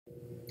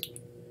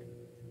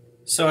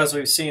So as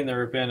we've seen, there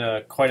have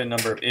been quite a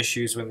number of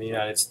issues with the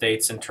United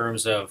States in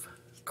terms of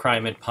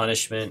crime and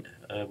punishment.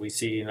 We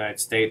see the United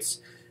States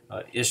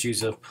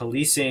issues of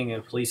policing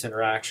and police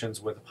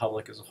interactions with the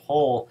public as a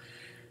whole.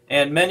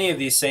 And many of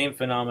these same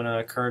phenomena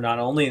occur not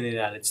only in the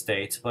United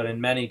States, but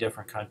in many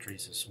different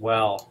countries as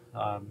well.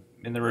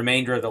 In the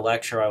remainder of the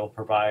lecture, I will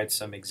provide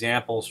some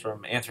examples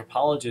from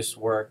anthropologists'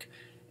 work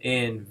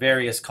in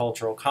various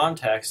cultural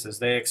contexts as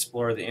they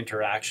explore the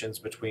interactions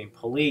between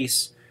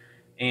police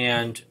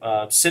and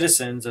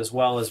citizens as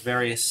well as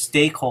various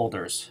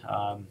stakeholders,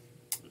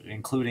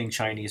 including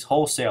Chinese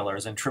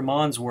wholesalers. And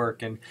Tremont's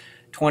work in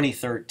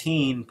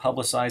 2013,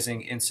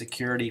 Publicizing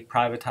Insecurity,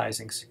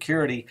 Privatizing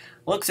Security,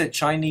 looks at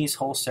Chinese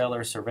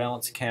wholesaler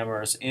surveillance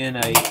cameras in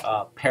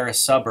a Paris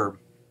suburb.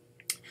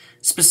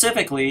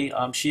 Specifically,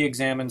 she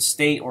examines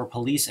state or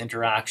police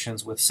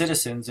interactions with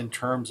citizens in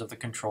terms of the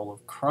control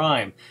of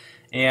crime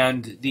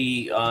and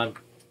the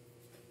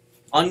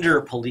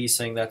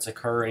under-policing that's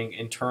occurring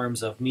in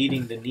terms of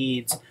meeting the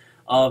needs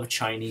of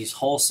Chinese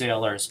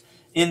wholesalers.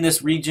 In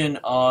this region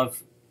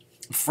of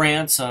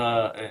France,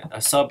 a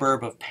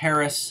suburb of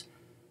Paris,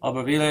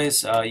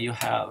 Aubervilliers,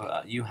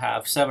 you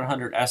have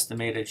 700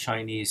 estimated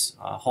Chinese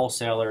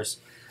wholesalers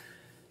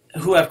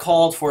who have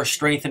called for a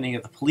strengthening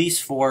of the police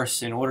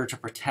force in order to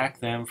protect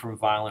them from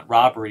violent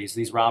robberies.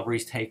 These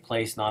robberies take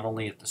place not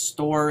only at the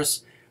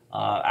stores,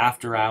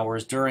 after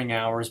hours, during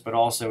hours, but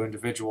also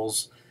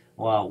individuals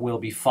will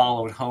be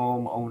followed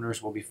home,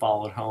 owners will be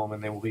followed home,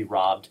 and they will be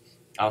robbed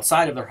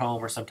outside of their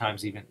home or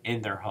sometimes even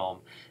in their home.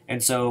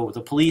 And so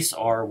the police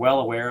are well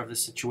aware of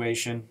this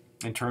situation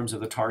in terms of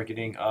the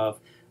targeting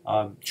of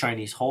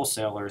Chinese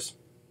wholesalers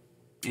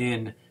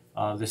in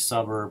this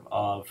suburb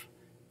of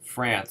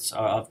France,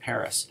 of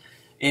Paris.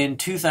 In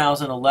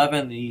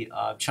 2011, the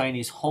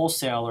Chinese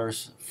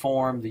wholesalers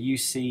formed the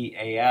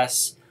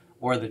UCAS,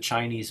 or the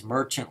Chinese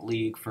Merchant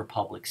League for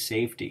Public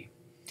Safety.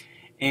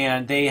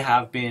 And they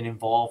have been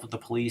involved with the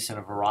police in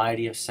a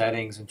variety of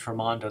settings, and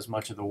Tremont does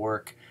much of the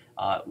work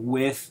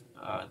with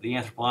the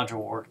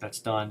anthropological work that's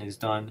done is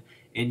done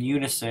in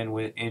unison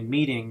in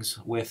meetings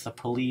with the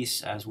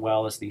police as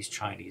well as these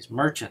Chinese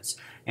merchants.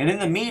 And in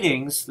the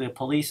meetings, the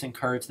police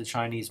encourage the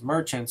Chinese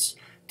merchants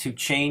to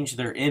change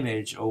their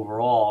image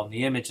overall. And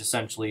the image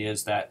essentially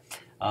is that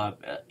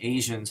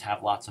Asians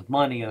have lots of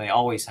money and they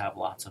always have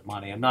lots of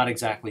money. I'm not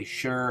exactly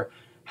sure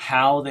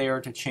how they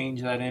are to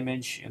change that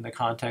image in the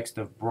context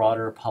of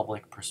broader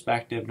public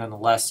perspective.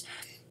 Nonetheless,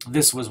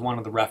 this was one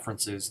of the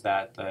references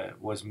that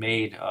was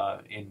made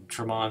in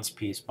Tremont's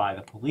piece by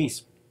the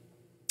police.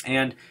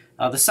 And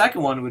the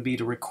second one would be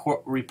to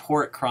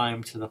report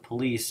crime to the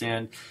police.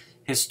 And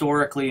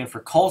historically and for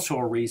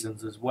cultural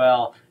reasons as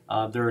well,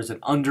 there is an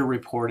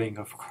underreporting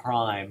of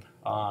crime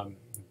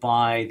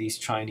by these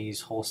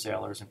Chinese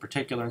wholesalers in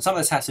particular. And some of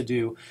this has to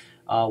do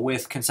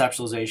with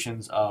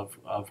conceptualizations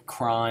of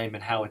crime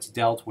and how it's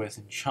dealt with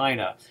in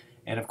China.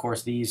 And of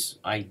course, these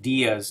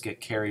ideas get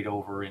carried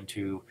over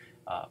into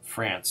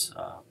France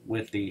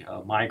with the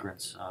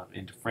migrants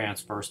into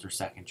France, first or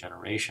second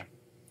generation.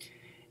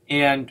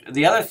 And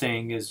the other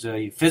thing is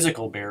a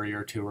physical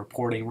barrier to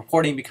reporting.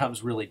 Reporting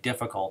becomes really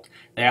difficult.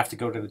 They have to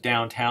go to the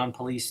downtown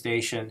police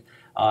station,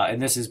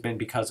 and this has been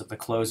because of the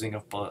closing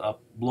of a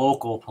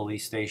local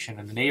police station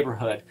in the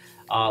neighborhood,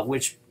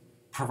 which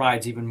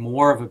provides even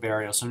more of a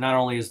barrier. So not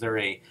only is there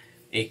a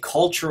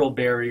cultural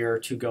barrier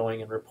to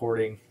going and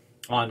reporting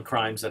on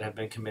crimes that have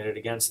been committed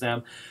against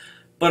them,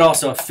 but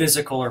also a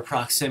physical or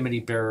proximity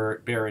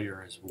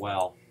barrier as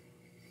well.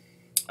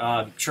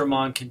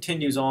 Tremont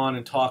continues on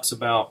and talks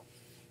about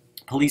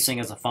policing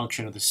as a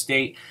function of the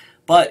state,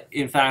 but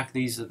in fact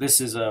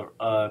this is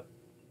an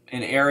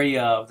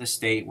area of the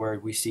state where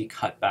we see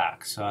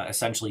cutbacks,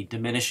 essentially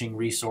diminishing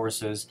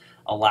resources,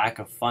 a lack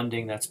of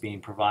funding that's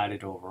being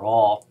provided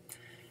overall.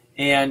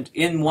 And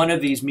in one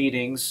of these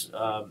meetings,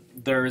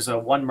 there's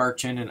one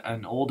merchant,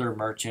 an older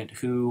merchant,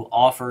 who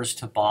offers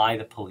to buy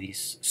the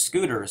police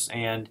scooters.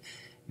 And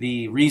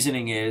the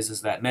reasoning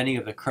is that many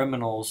of the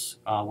criminals,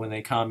 when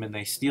they come and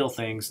they steal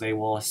things, they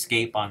will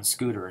escape on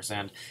scooters.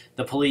 And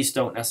the police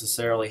don't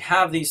necessarily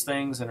have these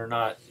things,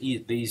 and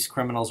these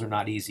criminals are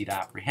not easy to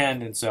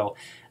apprehend. And so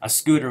a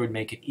scooter would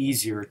make it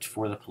easier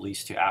for the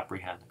police to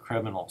apprehend the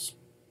criminals.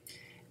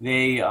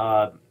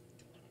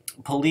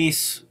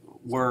 Police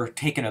were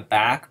taken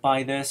aback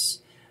by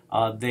this.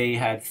 They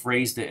had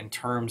phrased it in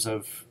terms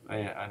of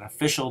an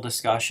official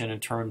discussion in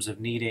terms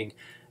of needing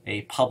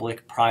a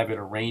public-private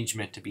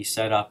arrangement to be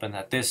set up, and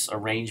that this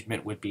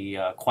arrangement would be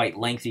a quite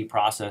lengthy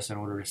process in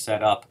order to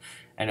set up,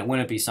 and it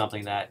wouldn't be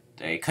something that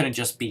it couldn't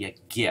just be a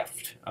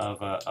gift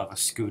of a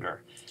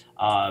scooter.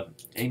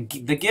 And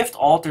the gift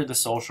altered the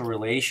social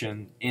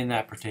relation in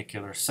that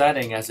particular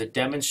setting, as it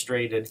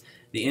demonstrated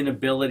the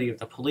inability of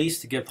the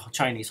police to give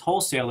Chinese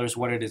wholesalers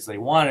what it is they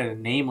wanted,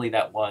 and namely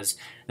that was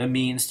the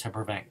means to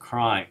prevent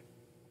crime.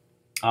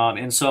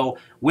 And so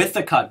with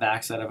the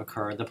cutbacks that have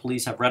occurred, the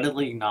police have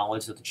readily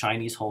acknowledged that the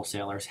Chinese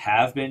wholesalers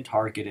have been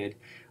targeted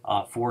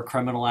for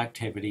criminal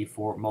activity,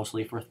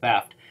 mostly for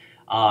theft,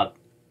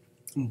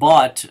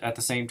 but at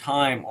the same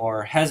time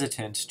are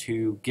hesitant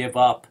to give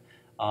up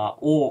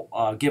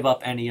or give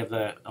up any of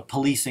the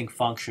policing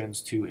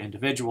functions to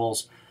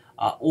individuals,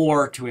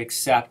 or to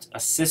accept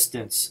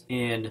assistance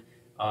in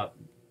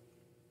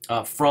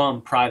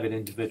from private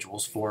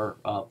individuals for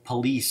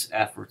police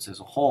efforts as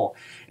a whole.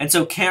 And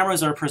so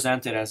cameras are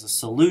presented as a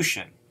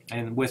solution.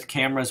 And with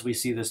cameras, we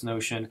see this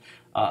notion,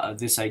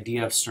 this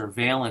idea of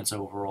surveillance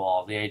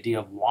overall, the idea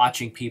of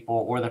watching people,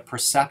 or the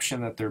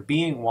perception that they're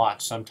being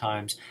watched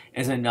sometimes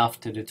is enough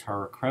to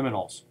deter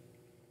criminals.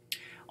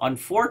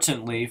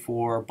 Unfortunately,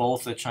 for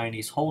both the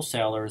Chinese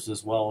wholesalers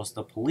as well as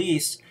the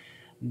police,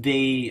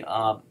 the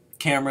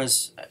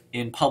cameras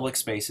in public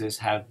spaces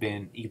have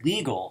been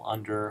illegal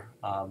under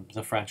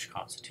the French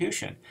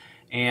Constitution.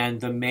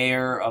 And the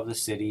mayor of the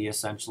city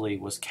essentially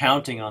was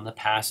counting on the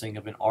passing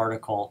of an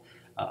article,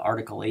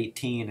 Article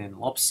 18 in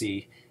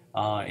Lopsi,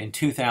 in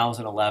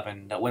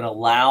 2011, that would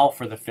allow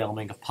for the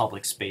filming of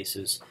public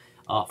spaces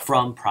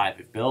from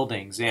private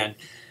buildings. And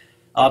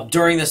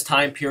during this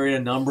time period,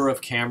 a number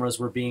of cameras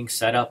were being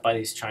set up by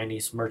these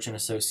Chinese merchant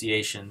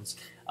associations,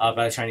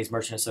 by the Chinese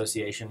Merchant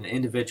Association, and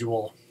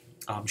individual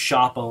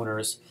shop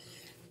owners.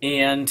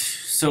 And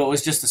so it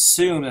was just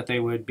assumed that they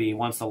would be,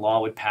 once the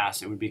law would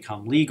pass, it would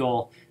become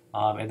legal,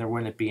 and there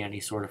wouldn't be any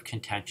sort of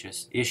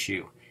contentious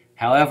issue.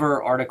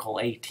 However, Article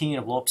 18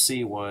 of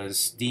Lopsi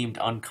was deemed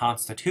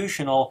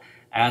unconstitutional,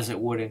 as it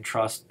would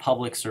entrust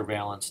public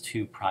surveillance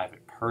to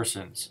private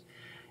persons.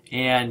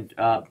 And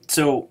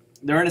so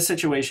they're in a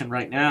situation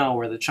right now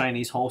where the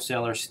Chinese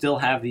wholesalers still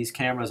have these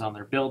cameras on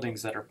their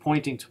buildings that are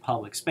pointing to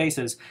public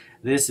spaces.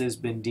 This has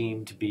been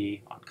deemed to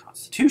be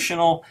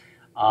unconstitutional.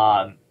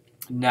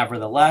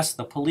 Nevertheless,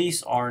 the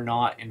police are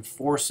not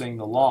enforcing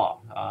the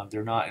law.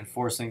 They're not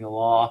enforcing the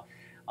law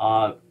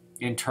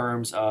in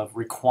terms of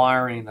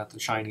requiring that the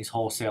Chinese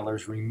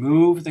wholesalers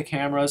remove the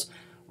cameras.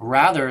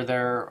 Rather,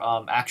 they're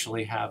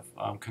actually have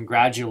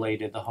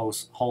congratulated the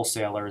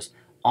wholesalers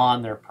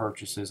on their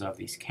purchases of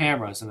these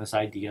cameras and this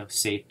idea of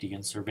safety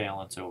and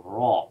surveillance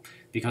overall,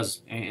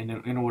 because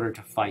in order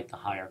to fight the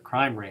higher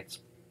crime rates.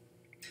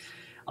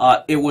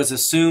 It was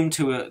assumed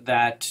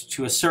that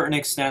to a certain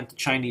extent the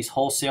Chinese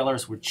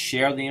wholesalers would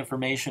share the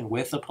information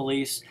with the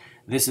police.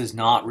 This has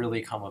not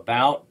really come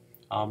about.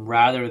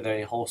 Rather,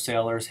 the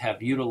wholesalers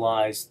have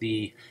utilized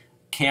the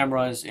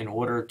cameras in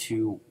order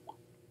to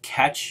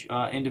catch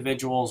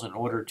individuals, in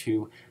order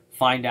to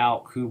find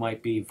out who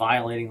might be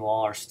violating the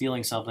law or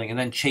stealing something, and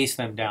then chase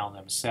them down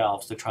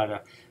themselves to try to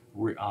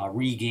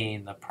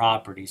regain the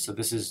property. So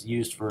this is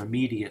used for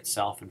immediate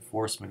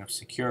self-enforcement of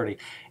security.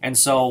 And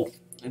so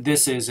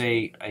this is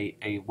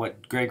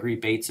what Gregory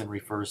Bateson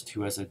refers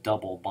to as a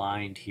double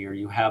bind here.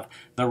 You have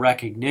the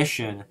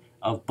recognition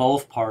of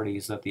both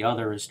parties that the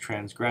other is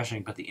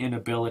transgressing, but the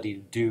inability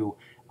to do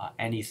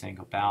anything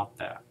about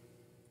that.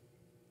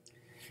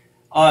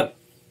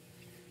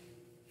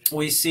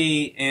 We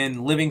see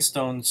in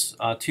Livingstone's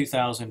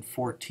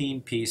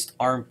 2014 piece,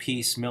 Armed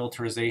Peace,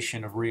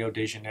 Militarization of Rio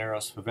de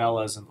Janeiro's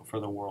Favelas for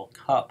the World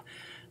Cup,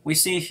 we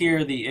see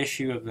here the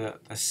issue of the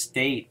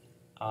state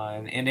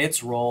and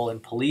its role in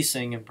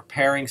policing and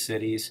preparing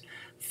cities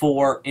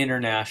for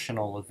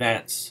international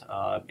events.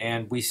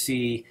 And we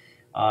see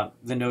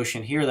the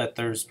notion here that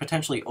there's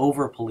potentially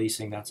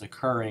over-policing that's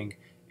occurring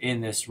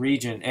in this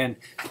region, and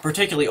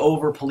particularly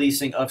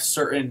over-policing of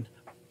certain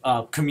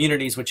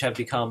communities which have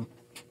become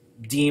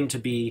deemed to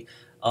be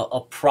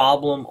a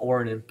problem or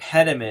an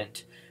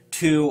impediment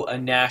to a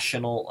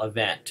national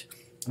event,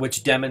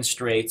 which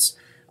demonstrates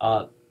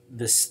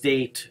the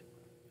state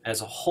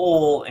as a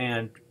whole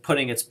and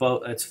putting its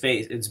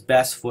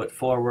best foot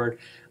forward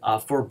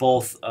for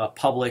both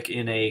public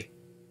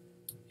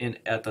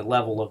at the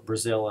level of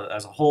Brazil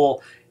as a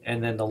whole,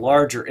 and then the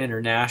larger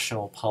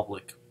international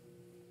public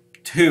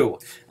too.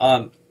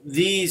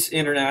 These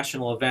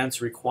international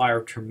events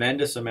require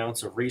tremendous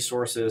amounts of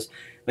resources.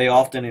 They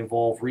often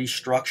involve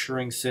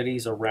restructuring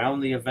cities around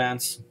the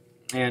events,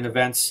 and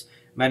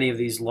many of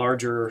these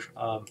larger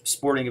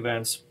sporting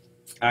events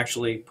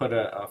actually put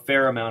a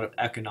fair amount of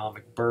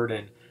economic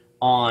burden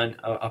on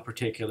a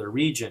particular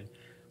region.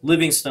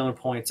 Livingstone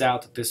points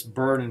out that this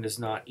burden is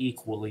not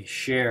equally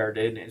shared,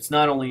 and it's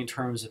not only in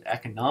terms of an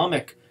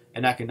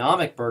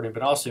economic burden,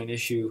 but also an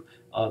issue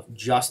of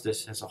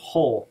justice as a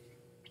whole.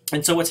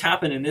 And so what's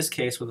happened in this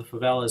case with the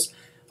favelas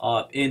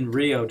in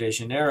Rio de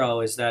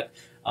Janeiro is that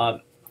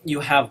you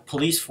have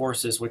police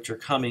forces which are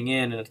coming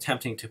in and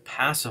attempting to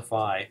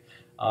pacify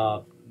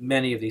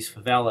many of these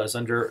favelas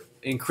under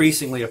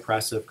increasingly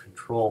oppressive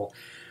control.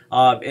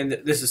 And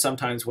this is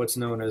sometimes what's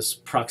known as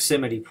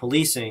proximity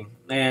policing.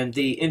 And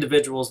the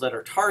individuals that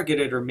are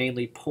targeted are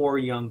mainly poor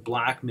young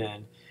black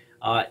men.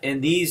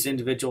 And these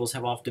individuals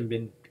have often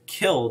been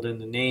killed in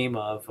the name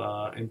of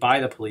and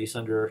by the police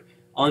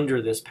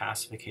under this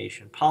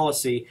pacification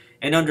policy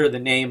and under the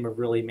name of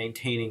really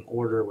maintaining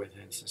order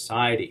within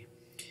society.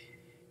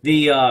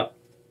 The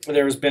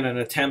There has been an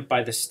attempt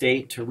by the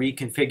state to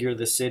reconfigure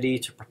the city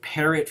to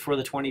prepare it for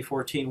the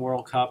 2014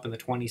 World Cup and the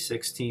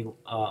 2016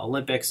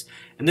 Olympics.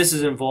 And this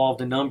has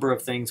involved a number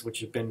of things which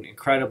have been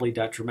incredibly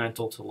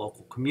detrimental to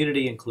local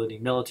community,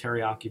 including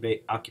military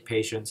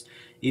occupations,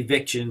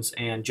 evictions,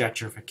 and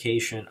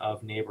gentrification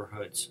of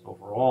neighborhoods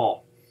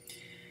overall.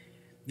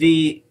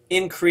 The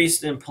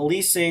increase in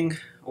policing,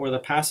 or the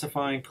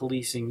pacifying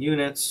policing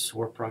units,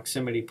 or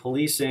proximity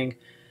policing,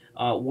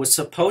 was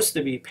supposed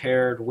to be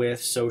paired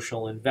with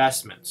social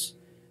investments.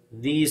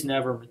 These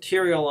never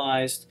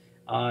materialized,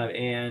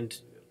 and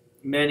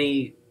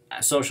many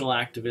social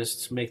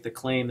activists make the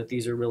claim that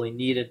these are really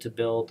needed to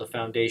build the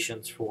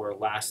foundations for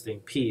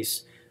lasting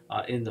peace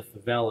in the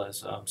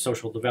favelas,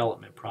 social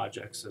development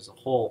projects as a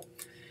whole.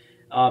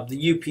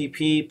 The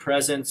UPP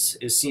presence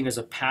is seen as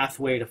a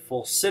pathway to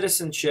full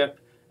citizenship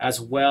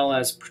as well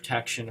as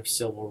protection of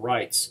civil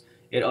rights.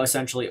 It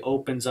essentially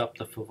opens up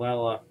the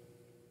favela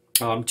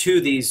to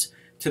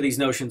these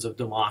notions of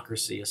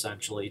democracy,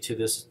 essentially, to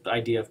this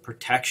idea of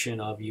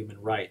protection of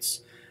human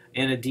rights,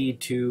 and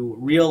indeed to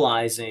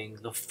realizing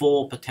the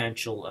full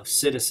potential of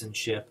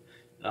citizenship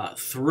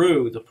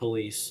through the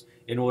police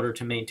in order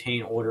to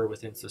maintain order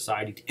within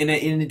society, and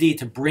indeed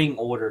to bring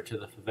order to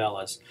the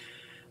favelas.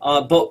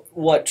 But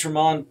what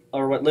Tremont,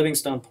 or what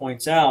Livingstone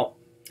points out,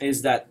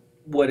 is that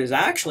what has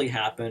actually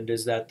happened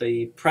is that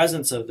the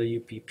presence of the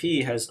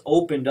UPP has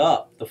opened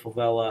up the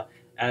favela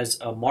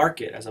as a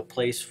market, as a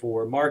place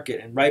for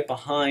market, and right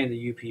behind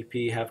the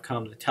UPP have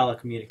come the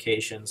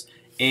telecommunications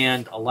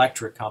and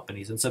electric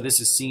companies, and so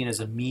this is seen as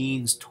a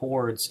means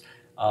towards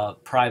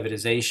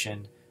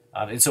privatization,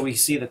 and so we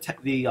see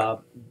the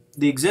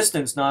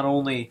existence not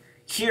only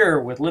here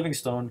with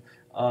Livingstone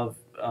of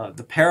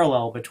the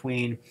parallel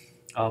between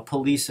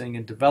policing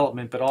and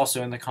development, but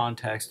also in the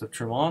context of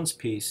Tremont's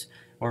piece,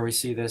 where we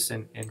see this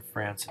in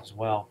France as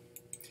well.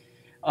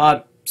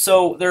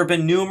 So there have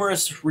been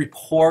numerous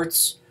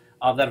reports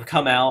that have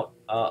come out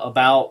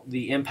about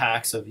the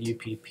impacts of the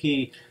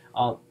UPP.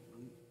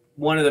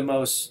 One of the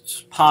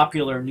most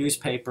popular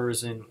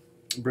newspapers in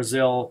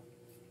Brazil,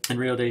 in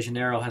Rio de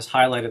Janeiro, has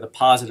highlighted the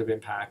positive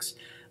impacts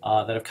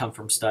that have come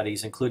from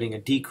studies, including a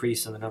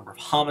decrease in the number of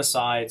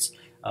homicides,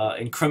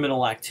 in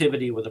criminal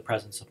activity with the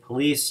presence of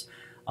police,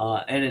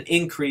 and an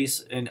increase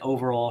in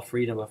overall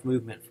freedom of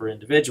movement for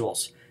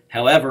individuals.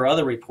 However,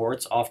 other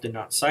reports, often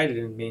not cited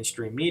in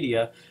mainstream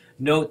media,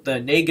 note the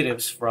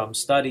negatives from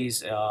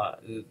studies,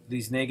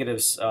 these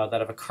negatives that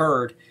have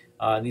occurred,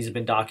 and these have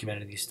been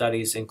documented in these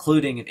studies,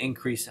 including an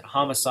increase in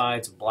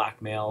homicides of black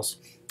males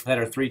that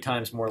are 3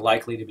 times more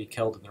likely to be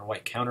killed than their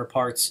white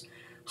counterparts,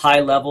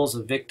 high levels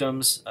of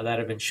victims that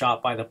have been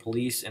shot by the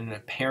police in an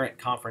apparent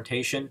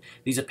confrontation.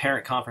 These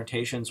apparent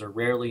confrontations are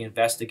rarely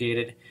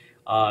investigated,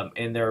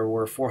 and there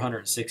were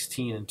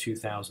 416 in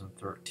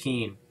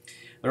 2013.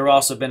 There have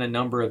also been a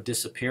number of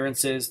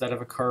disappearances that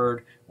have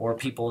occurred, or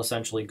people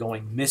essentially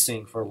going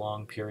missing for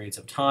long periods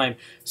of time.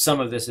 Some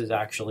of this has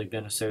actually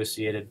been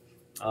associated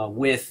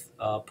with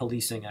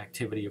policing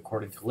activity,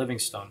 according to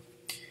Livingstone.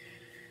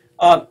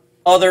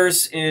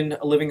 Others in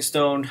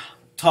Livingstone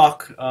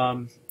talk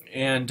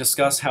and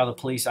discuss how the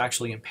police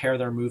actually impair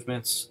their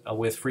movements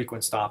with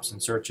frequent stops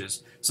and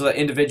searches, so that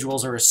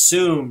individuals are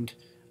assumed,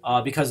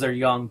 because they're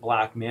young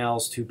black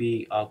males, to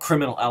be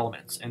criminal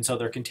elements, and so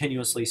they're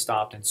continuously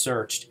stopped and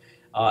searched.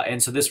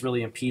 And so this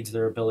really impedes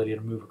their ability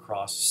to move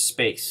across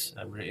space.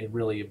 It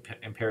really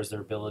impairs their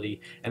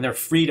ability and their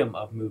freedom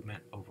of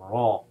movement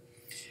overall.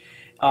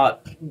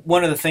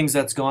 One of the things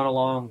that's gone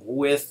along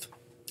with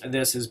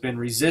this has been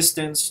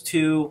resistance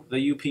to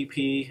the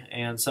UPP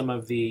and some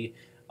of the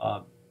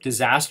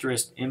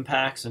disastrous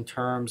impacts in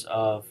terms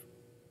of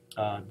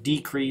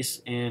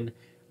decrease in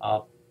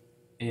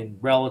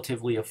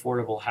relatively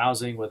affordable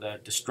housing, with a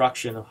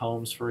destruction of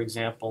homes, for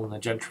example, in the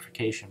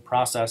gentrification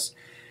process.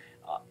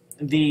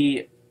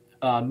 The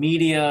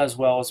media, as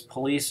well as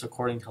police,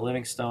 according to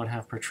Livingstone,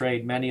 have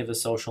portrayed many of the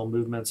social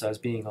movements as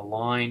being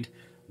aligned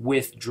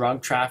with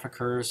drug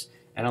traffickers,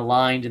 and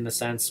aligned in the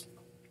sense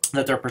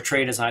that they're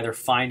portrayed as either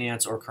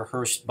financed or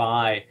coerced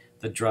by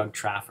the drug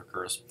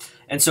traffickers.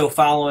 And so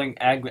following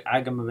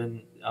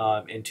Agamben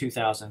in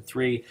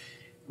 2003,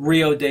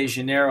 Rio de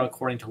Janeiro,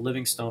 according to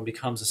Livingstone,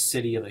 becomes a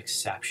city of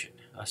exception,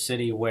 a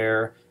city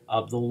where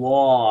the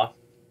law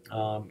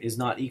is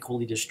not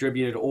equally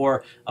distributed,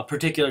 or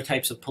particular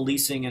types of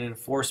policing and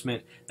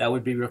enforcement that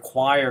would be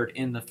required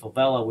in the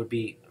favela would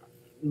be,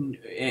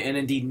 and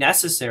indeed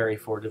necessary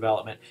for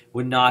development,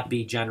 would not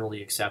be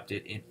generally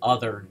accepted in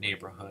other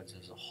neighborhoods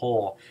as a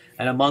whole.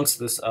 And amongst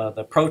this,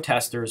 the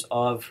protesters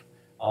of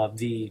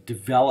the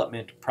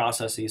development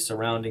processes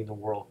surrounding the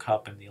World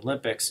Cup and the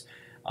Olympics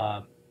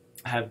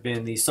have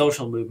been these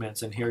social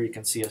movements, and here you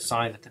can see a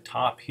sign at the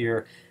top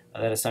here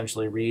that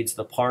essentially reads,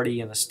 "The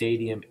party in the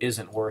stadium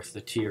isn't worth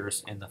the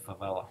tears in the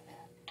favela."